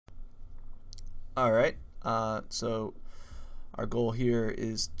Alright, so our goal here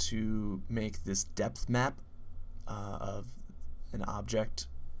is to make this depth map of an object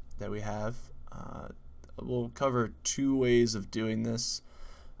that we have. We'll cover two ways of doing this.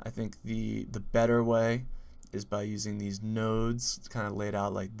 I think the better way is by using these nodes kind of laid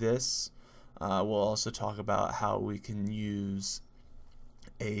out like this. We'll also talk about how we can use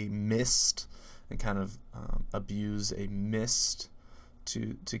a mist and kind of abuse a mist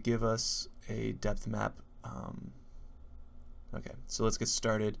to give us a depth map. Okay, so let's get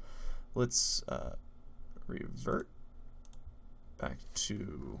started. Let's revert back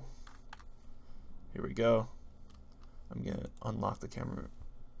to, here we go. I'm gonna unlock the camera.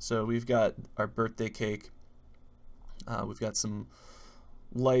 So we've got our birthday cake. We've got some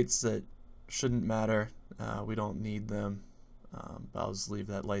lights that shouldn't matter. We don't need them. But I'll just leave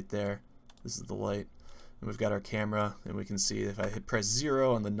that light there. This is the light. And we've got our press and we can see if I press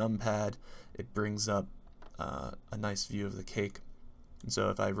 0 on the numpad, it brings up a nice view of the cake. And so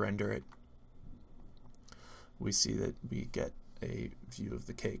if I render it, we see that we get a view of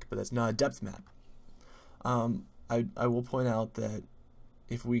the cake, but that's not a depth map. I will point out that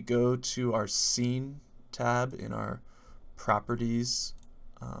if we go to our scene tab in our properties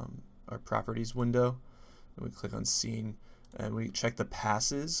window, and we click on scene, and we check the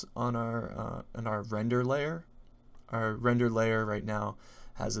passes on our render layer. Our render layer right now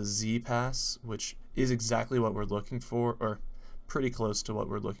has a Z pass, which is exactly what we're looking for, or pretty close to what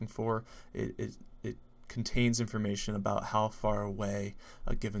we're looking for. It contains information about how far away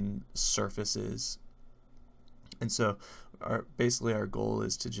a given surface is. And so basically our goal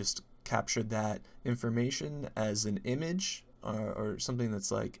is to just capture that information as an image or something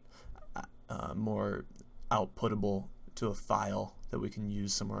that's like more outputable to a file that we can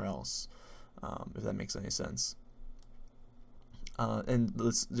use somewhere else, if that makes any sense. And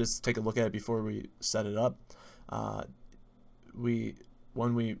let's just take a look at it before we set it up.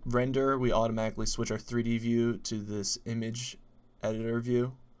 When we render, we automatically switch our 3D view to this image editor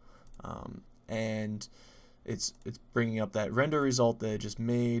view, and it's bringing up that render result that I just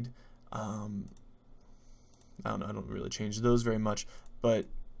made. I don't really change those very much, but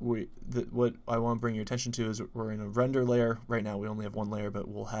what I want to bring your attention to is we're in a render layer. Right now we only have one layer, but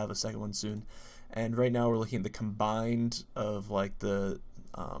we'll have a second one soon. And right now we're looking at the combined of like the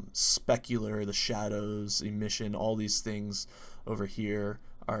specular, the shadows, emission, all these things over here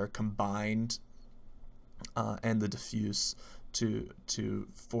are combined, and the diffuse to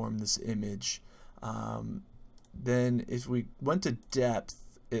form this image. Then if we went to depth,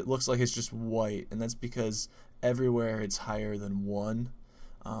 it looks like it's just white, and that's because everywhere it's higher than 1.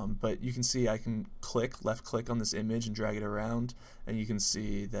 But you can see I can left click on this image and drag it around, and you can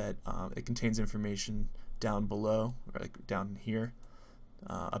see that it contains information down below, or like down here,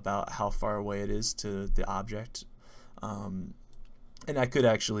 about how far away it is to the object. And I could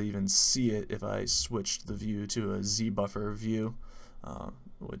actually even see it if I switched the view to a Z buffer view,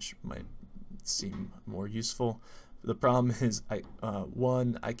 which might seem more useful. The problem is,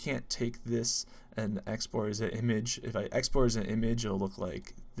 one, I can't take this and export as an image. If I export as an image, it'll look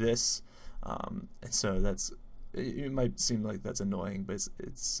like this, and so it might seem like that's annoying, but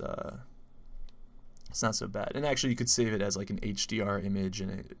it's not so bad. And actually, you could save it as like an HDR image,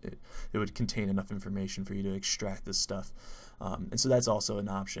 and it would contain enough information for you to extract this stuff. And so that's also an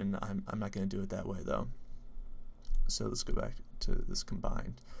option. I'm not going to do it that way though. So let's go back to this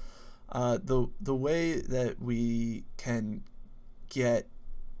combined. The way that we can get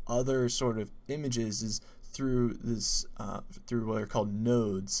other sort of images is through this through what are called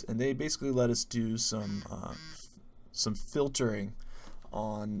nodes, and they basically let us do some filtering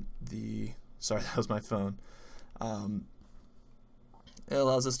on the. Sorry, that was my phone. It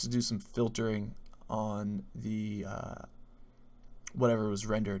allows us to do some filtering on the whatever was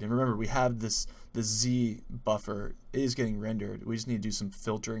rendered. And remember, we have the Z buffer is getting rendered. We just need to do some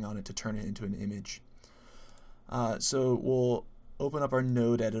filtering on it to turn it into an image. So we'll open up our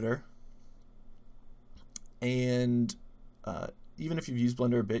node editor, and even if you've used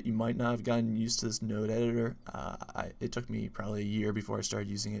Blender a bit, you might not have gotten used to this node editor. It took me probably a year before I started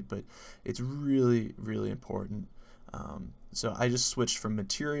using it, but it's really, really important. So I just switched from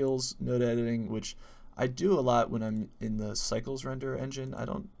materials node editing, which I do a lot when I'm in the cycles render engine. I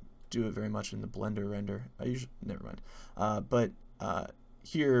don't do it very much in the Blender render. I usually, never mind. But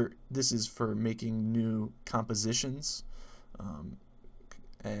here, this is for making new compositions,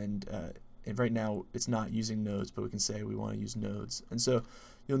 and right now it's not using nodes, but we can say we want to use nodes. And so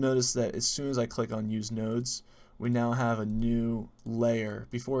you'll notice that as soon as I click on use nodes, we now have a new layer.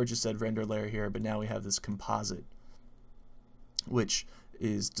 Before it just said render layer here, but now we have this composite, which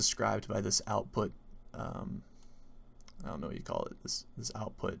is described by this output. I don't know what you call it. This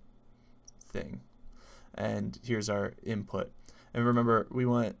output thing. And here's our input. And remember, we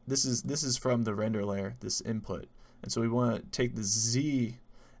want this is from the render layer, this input. And so we want to take the Z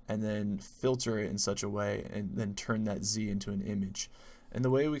and then filter it in such a way and then turn that Z into an image. And the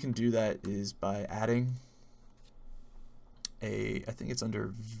way we can do that is by adding I think it's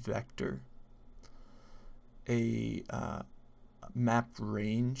under vector, a map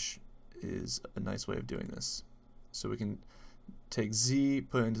range is a nice way of doing this. So we can take Z,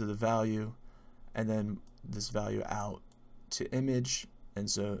 put into the value, and then this value out to image. And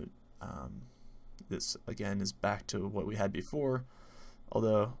so this again is back to what we had before,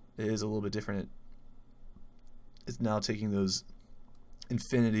 although it is a little bit different. It's now taking those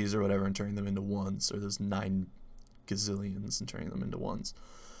infinities or whatever and turning them into ones, or those 9 gazillions and turning them into ones.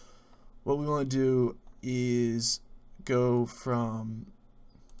 What we want to do is go from,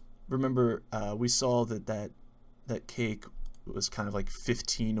 remember we saw that cake was kind of like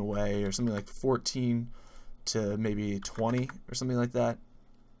 15 away, or something like 14 to maybe 20 or something like that.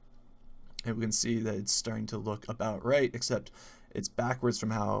 And we can see that it's starting to look about right, except it's backwards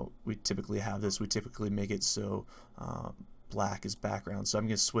from how we typically have this. We typically make it so black is background. So I'm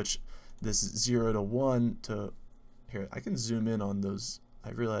going to switch this 0 to 1 to, here, I can zoom in on those.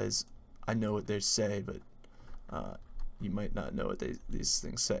 I realize I know what they say, but you might not know what these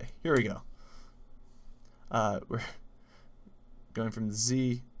things say. Here we go. We're going from the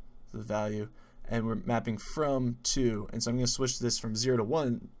Z to the value, and we're mapping from to, and so I'm going to switch this from 0 to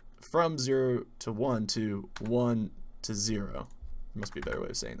 1, from 0 to 1 to 1 to 0. There must be a better way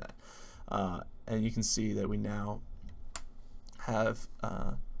of saying that. And you can see that we now have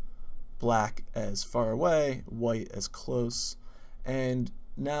black as far away, white as close, and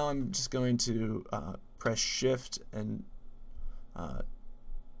now I'm just going to press shift and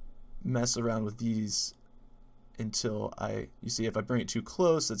mess around with these until you see if I bring it too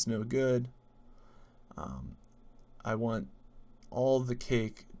close, that's no good. I want all the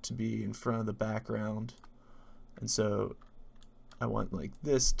cake to be in front of the background, and so I want like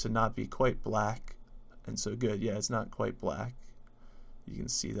this to not be quite black, and so good, yeah, it's not quite black. You can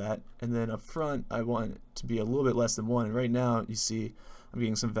see that. And then up front I want it to be a little bit less than 1, and right now you see I'm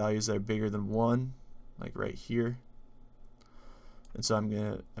getting some values that are bigger than 1, like right here. And so I'm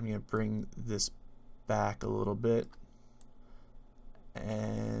gonna bring this back a little bit,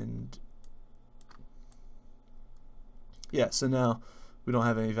 and yeah, so now we don't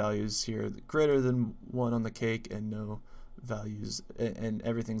have any values here greater than 1 on the cake, and no values, and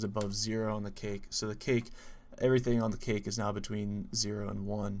everything's above 0 on the cake. So the cake, everything on the cake is now between 0 and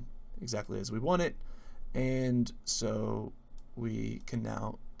 1, exactly as we want it. And so we can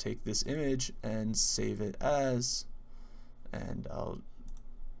now take this image and save it as, and I'll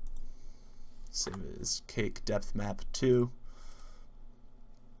save it as cake depth map 2,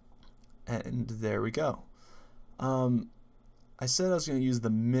 and there we go. I said I was going to use the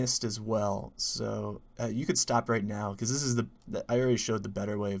mist as well, so you could stop right now because this is I already showed the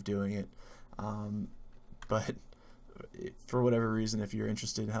better way of doing it. But for whatever reason, if you're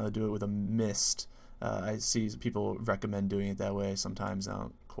interested in how to do it with a mist, I see people recommend doing it that way. Sometimes I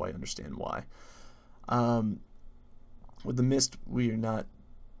don't quite understand why. With the mist, we are not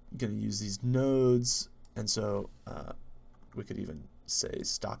going to use these nodes, and so we could even say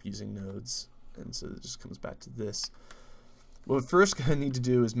stop using nodes, and so it just comes back to this. What we're first going to need to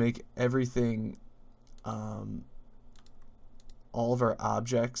do is make everything, all of our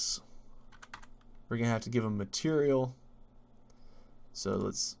objects, we're going to have to give them material. So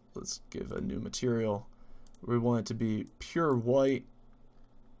let's give a new material. We want it to be pure white,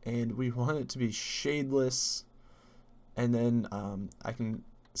 and we want it to be shadeless, and then I can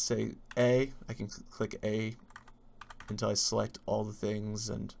say A, I can click A until I select all the things,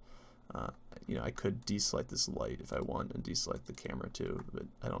 and you know, I could deselect this light if I want and deselect the camera too, but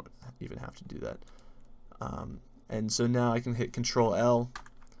I don't even have to do that. And so now I can hit Control L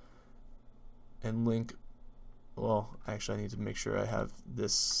and link, well, actually I need to make sure I have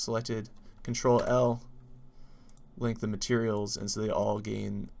this selected. Control L, link the materials, and so they all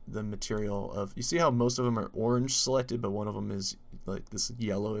gain the material of, you see how most of them are orange selected, but one of them is like this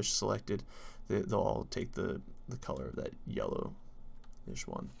yellowish selected. They'll all take the color of that yellowish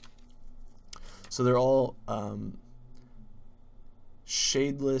one. So they're all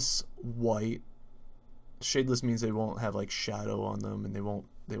shadeless white. Shadeless means they won't have like shadow on them, and they won't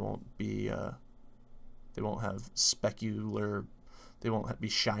be they won't have specular, they won't be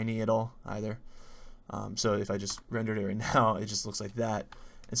shiny at all either. So if I just rendered it right now, it just looks like that.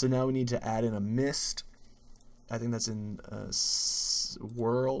 And so now we need to add in a mist, I think that's in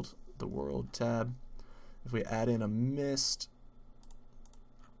world, the world tab. If we add in a mist,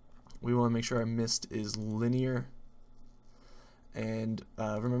 we want to make sure our mist is linear. And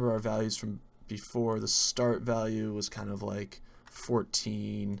remember our values from before. The start value was kind of like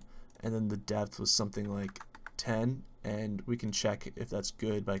 14, and then the depth was something like 10. And we can check if that's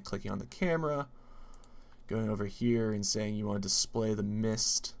good by clicking on the camera, going over here and saying you want to display the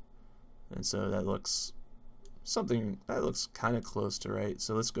mist. And so that looks kind of close to right.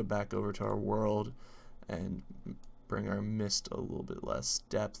 So let's go back over to our world and bring our mist a little bit less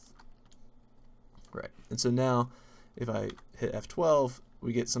depth. Right. And so now if I hit F12,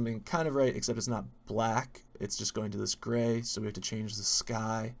 we get something kind of right, except it's not black. It's just going to this gray. So we have to change the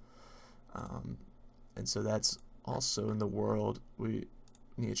sky. And so that's also in the world. We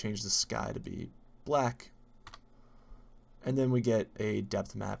need to change the sky to be black. And then we get a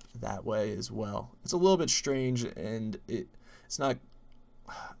depth map that way as well. It's a little bit strange, and it's not.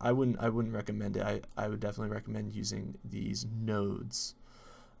 I wouldn't recommend it. I would definitely recommend using these nodes.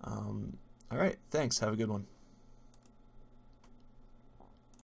 All right, thanks. Have a good one.